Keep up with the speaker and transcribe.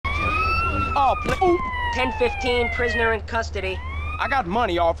Oh, ooh. 10-15, prisoner in custody. I got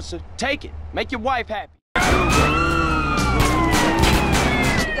money, officer. Take it. Make your wife happy. You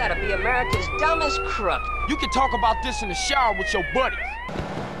gotta be America's dumbest crook. You can talk about this in the shower with your buddies.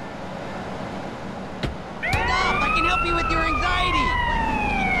 Stop! I can help you with your anxiety!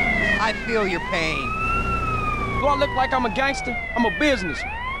 I feel your pain. Do I look like I'm a gangster? I'm a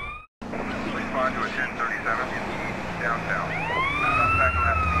businessman. Respond to a 1037 downtown. Contact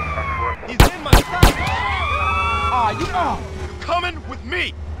left on foot. He's in my sight! Ah, You're coming with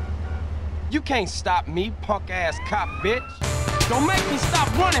me! you can't stop me, punk-ass cop bitch. Don't make me stop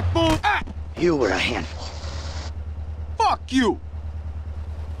running, fool! Ah! You were a handful. Fuck you!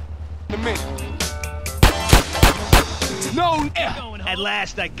 In a minute. No, At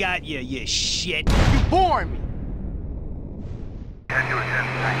last I got you, you shit. you boring me. Head to a 10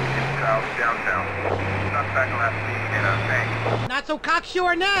 south downtown. Contact left in a bank. Not so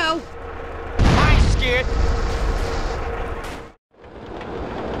cocksure now! I ain't scared.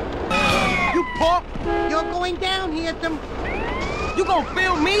 You punk! You're going down, handsome. You gonna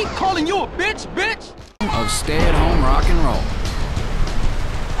film me calling you a bitch? Of stay-at-home rock and roll.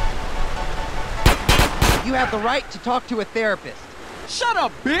 You have the right to talk to a therapist. Shut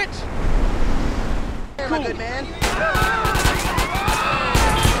up, bitch! Cool. Good man.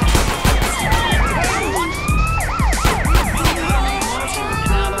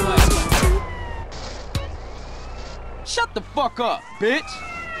 Shut the fuck up, bitch!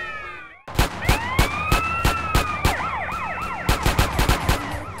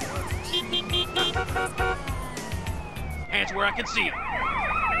 Hands where I can see them.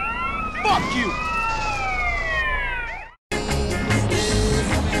 Fuck you!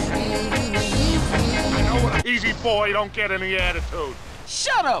 Easy boy, don't get any attitude.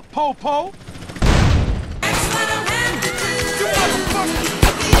 Shut up, Popo! You motherfucker!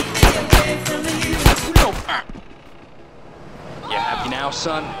 You know, You happy now,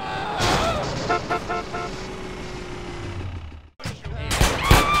 son?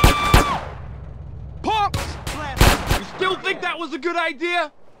 punks! You still think that was a good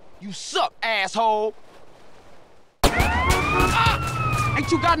idea? You suck, asshole! Ah!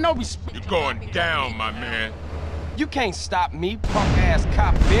 Ain't you got no respect? You're going down, my man. You can't stop me, punk-ass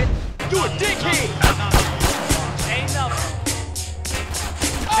cop bitch! You a dickhead! Ain't nothing.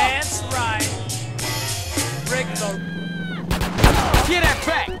 That's right. Rick the... Get that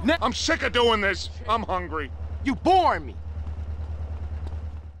back! I'm sick of doing this. I'm hungry. You boring me!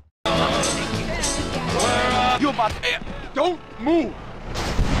 You about to... Don't move.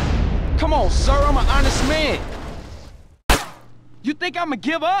 Come on, sir, I'm an honest man. You think I'ma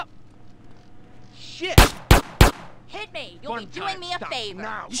give up? Shit! Hit me! You'll be doing me a favor.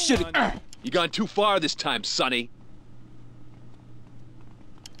 Now. You should've... You gone too far this time, Sonny.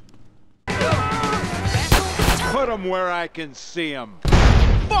 Put him where I can see him.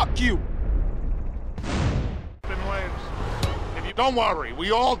 Fuck you! If you don't worry,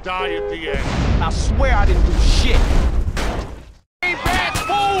 we all die at the end. I swear I didn't do shit. Hey, bad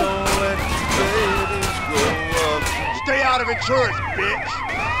fool! Stay out of insurance, bitch.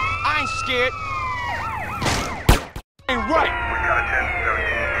 I ain't scared. Ain't right. We got a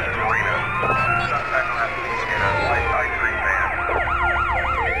 1017 East Arena. Contact left in a light I-3 van.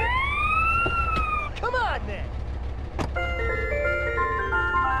 Come on, then!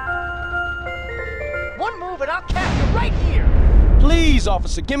 One move and I'll cap you right here! Please,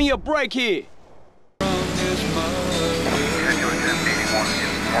 officer, give me a break here. Head to a 1081 in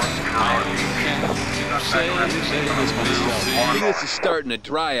I think this is starting a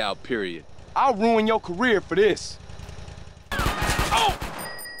dry-out period. I'll ruin your career for this. Oh!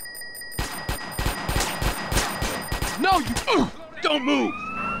 No, you... Don't move!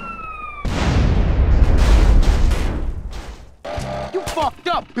 You fucked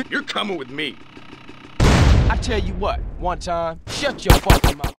up, bitch. You're coming with me. I tell you what, one time, shut your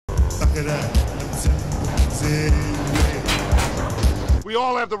fucking mouth. We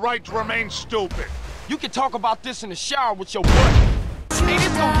all have the right to remain stupid. You can talk about this in the shower with your buddy. Hey, this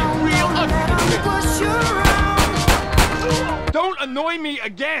gonna get real ugly. Don't annoy me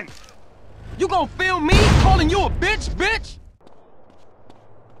again. You gonna film me calling you a bitch?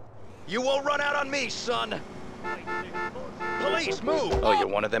 You won't run out on me, son. Police, move! Oh, you're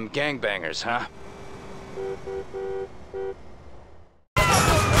one of them gangbangers, huh?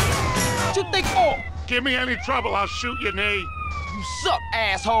 What you think for? Give me any trouble, I'll shoot your knee. You suck,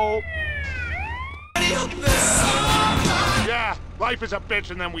 asshole. Yeah, life is a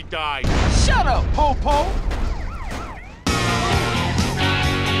bitch and then we die. Shut up, Popo.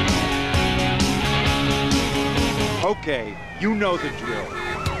 Okay, you know the drill.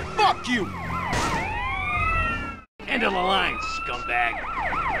 Fuck Fuck you! End of the line, scumbag.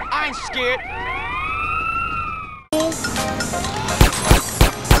 I ain't scared.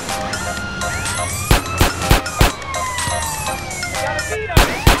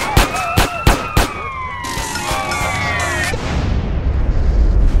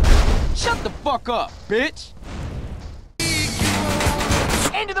 Shut the fuck up, bitch!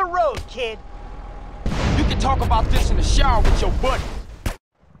 End of the road, kid. You can talk about this in the shower with your buddy.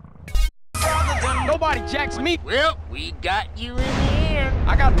 Nobody jacks me. Well, we got you in the air.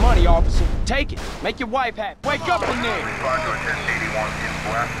 I got money, officer. Take it. Make your wife happy. Wake up in there. Respond to a 1081 in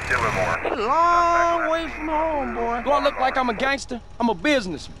West Dillimore. Long way from home, boy. Do I look like I'm a gangster? I'm a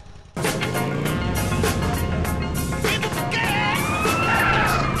businessman.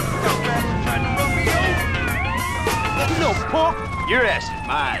 You know, punk. Your ass is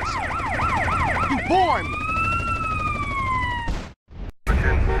mine. You boring me.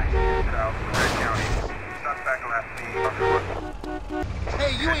 South Red County. Suspect last seen on foot.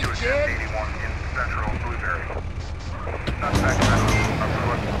 Hey, you ain't dead. 1081 in Central Blueberry. Suspect last seen on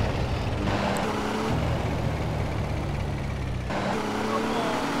foot.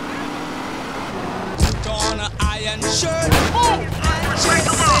 On an iron shirt.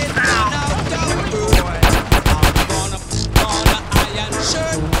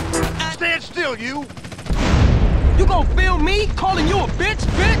 Stand still, you! You gonna film me calling you a bitch?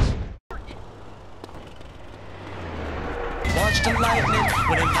 Watch the lightning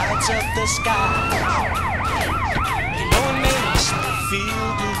when it lights up the sky. You know it makes me feel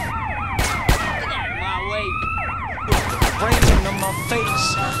good. My way. Brains into my face.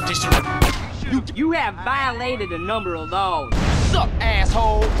 Just You have violated a number of laws. Suck,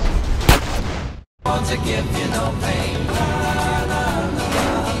 asshole. want to give you no pain.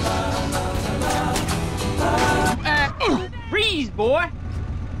 Freeze, boy!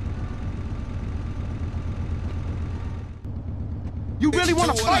 You really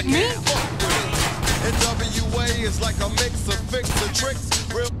want to fight me? NWA is like a mix of fix and tricks.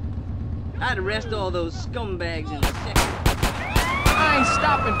 I'd arrest all those scumbags in a second. I ain't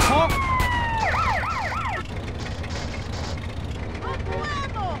stopping, punk.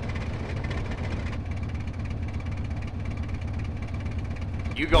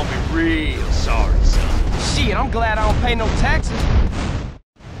 You gonna be real sorry, son. Shit, I'm glad I don't pay no taxes.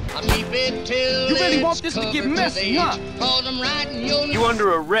 Keep it till You really want this to get messy, huh? You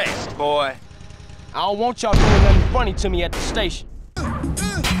under arrest, boy. I don't want y'all doing nothing funny to me at the station.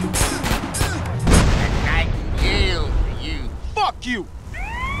 Nightingale for you. Fuck you!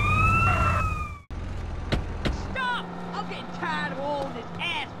 Stop! I'm getting tired of all this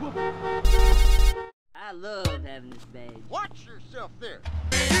ass whooping. I love having this badge. Watch yourself there.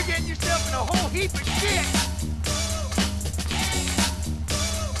 You're getting yourself in a whole heap of shit.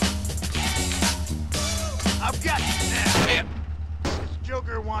 I've got you now. This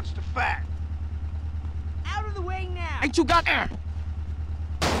Joker wants to fight. Out of the way now! Ain't you got... I'm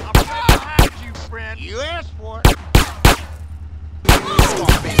right behind you, friend. You asked for it.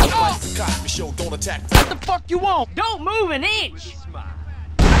 What the fuck you want? Don't move an inch!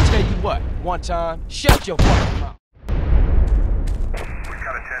 I tell you what, one time, shut your fucking mouth. We've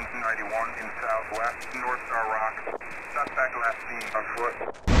got a 1091 in Southwest, North Star Rock. Suspect last seen on foot.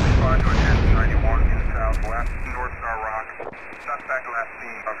 Respond to a 1091 in Southwest, North Star Rock. Suspect last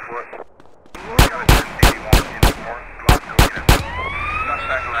seen on foot. We've got a 1081 in North Las Colinas.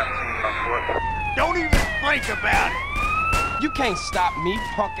 Suspect last seen on foot. Don't even think about it. You can't stop me,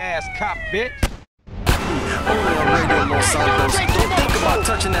 punk-ass cop bitch. Radio Los Santos. Don't think about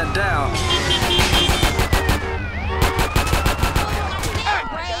touching that down.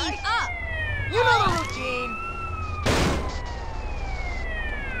 Raise up. You know the routine.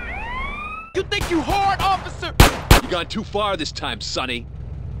 You think you hard, officer? You gone too far this time, Sonny.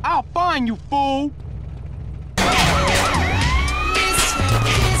 I'll find you, fool.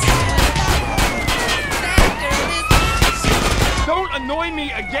 Don't annoy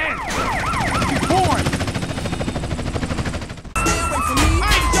me again! You boring.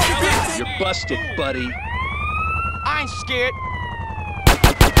 You're busted, buddy. I ain't scared.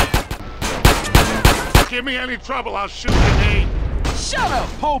 Give me any trouble, I'll shoot your name. Shut up,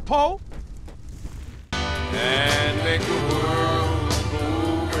 po-po. And make the world go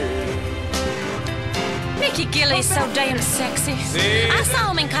away. Mickey Gilley's so damn sexy. I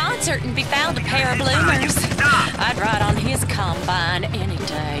saw him in concert and be found a pair of bloomers. I'd ride on his combine any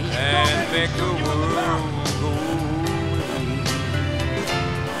day. And make the world go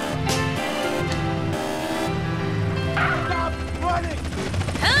Stop running.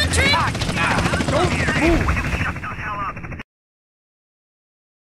 Country! Don't move.